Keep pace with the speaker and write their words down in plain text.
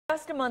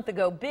Just a month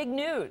ago, big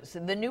news.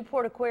 The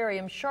Newport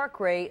Aquarium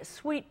shark ray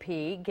Sweet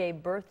Pea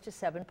gave birth to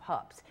 7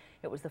 pups.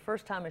 It was the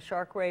first time a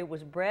shark ray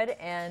was bred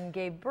and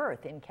gave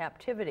birth in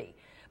captivity.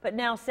 But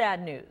now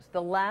sad news.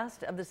 The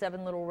last of the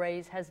 7 little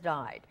rays has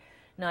died.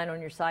 9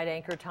 on Your Side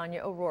anchor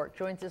Tanya O'Rourke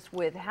joins us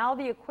with how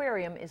the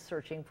aquarium is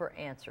searching for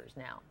answers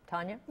now.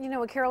 Tanya? You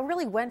know, Carol,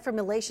 really went from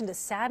elation to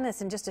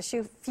sadness in just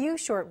a few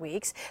short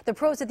weeks. The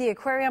pros at the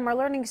aquarium are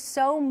learning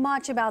so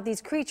much about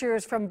these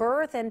creatures from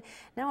birth and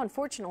now,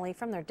 unfortunately,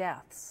 from their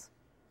deaths.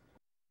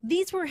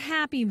 These were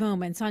happy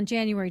moments on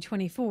January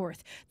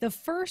 24th. The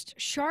first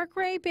shark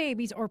ray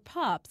babies or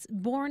pups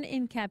born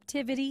in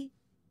captivity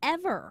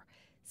ever.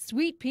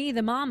 Sweet Pea,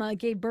 the mama,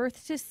 gave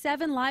birth to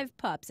 7 live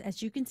pups,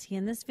 as you can see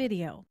in this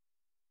video.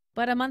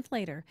 But a month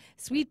later,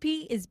 Sweet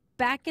Pea is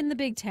back in the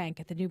big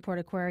tank at the Newport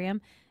Aquarium,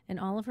 and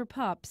all of her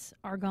pups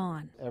are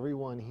gone.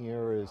 Everyone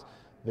here is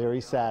very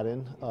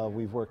saddened.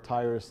 We've worked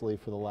tirelessly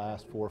for the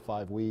last 4 or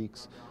 5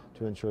 weeks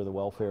to ensure the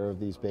welfare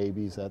of these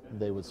babies, that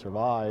they would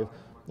survive.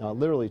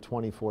 Literally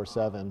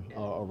 24/7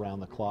 around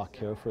the clock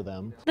care for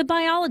them. The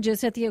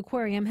biologists at the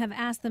aquarium have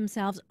asked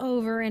themselves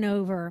over and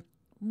over,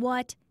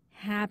 what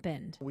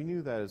happened? We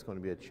knew that it was going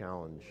to be a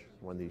challenge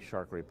when these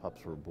shark ray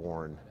pups were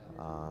born.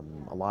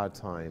 A lot of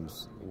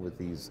times with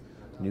these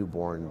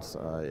newborns,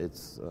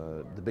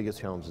 the biggest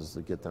challenge is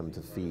to get them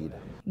to feed.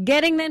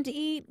 Getting them to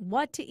eat,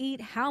 what to eat,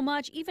 how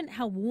much, even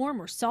how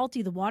warm or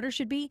salty the water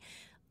should be,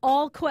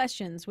 all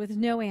questions with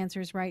no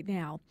answers right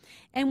now.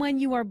 And when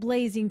you are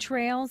blazing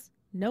trails,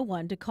 no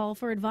one to call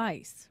for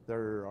advice.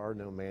 There are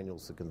no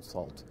manuals to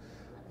consult.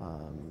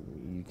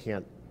 You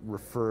can't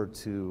refer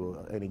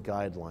to any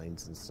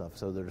guidelines and stuff,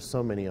 so there's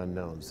so many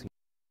unknowns.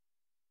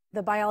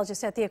 The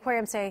biologists at the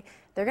aquarium say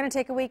they're going to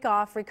take a week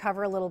off,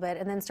 recover a little bit,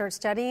 and then start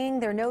studying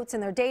their notes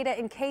and their data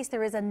in case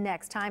there is a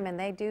next time, and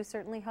they do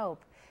certainly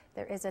hope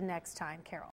there is a next time, Carol.